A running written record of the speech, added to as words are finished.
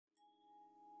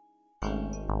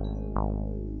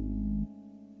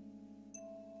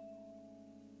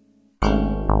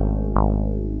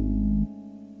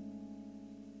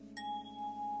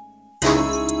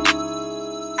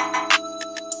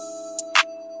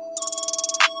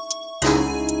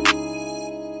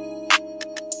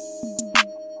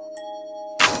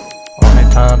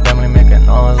Time, family making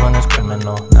noise when it's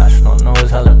criminal. National news,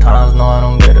 hella times, no I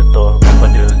don't get it though. If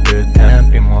I just did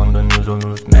 10 people on the news will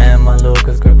lose. Man, my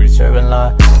Lucas could be serving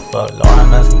life. But Lord,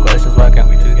 I'm asking questions, why can't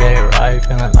we just get it right?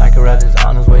 Feeling like a rat is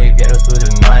honest, will you get us through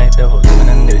the night? Devil living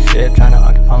in this shit, trying to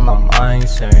occupy my mind. You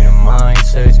say your mind, you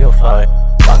say it's your fight.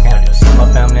 Why can't I just see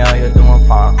my family out here doing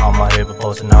fine? On my hip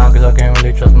posting now, cause I can't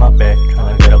really trust my back.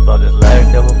 Trying to get up off this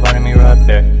leg, devil finding me right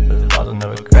there. Cause it's about to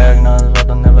never crack, no, it's about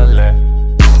to never let.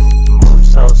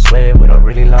 So sweat with a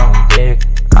really long dick.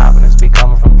 Confidence be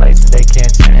coming from places they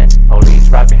can't sense. Police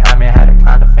right behind me, had to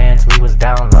climb the fence. We was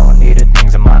down low, needed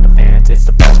things in my defense. It's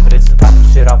the best, but it's the type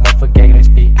of shit I won't forget. They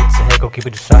speak, it's a heck, go keep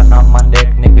it just shot on my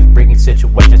neck. Niggas bringing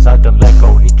situations I done let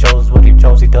go. He chose what he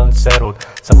chose, he done settled.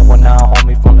 Someone now,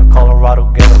 homie, from the Colorado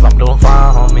ghettos. I'm doing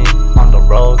fine, homie. On the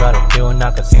road, got a view and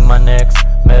I can see my next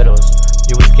medals.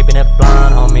 You was keeping it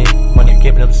blind, homie, when you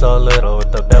keeping up so little.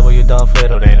 With the devil you done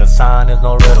fiddled, ain't a sign, there's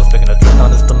no riddle. Speaking the truth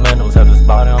on instrumentals, have this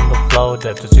body on the flow.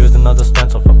 Death just used another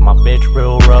stencil, fuck my bitch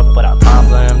real rough, but at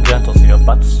times I am gentle. See her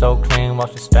butt so clean while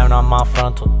she's staring on my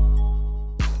frontal.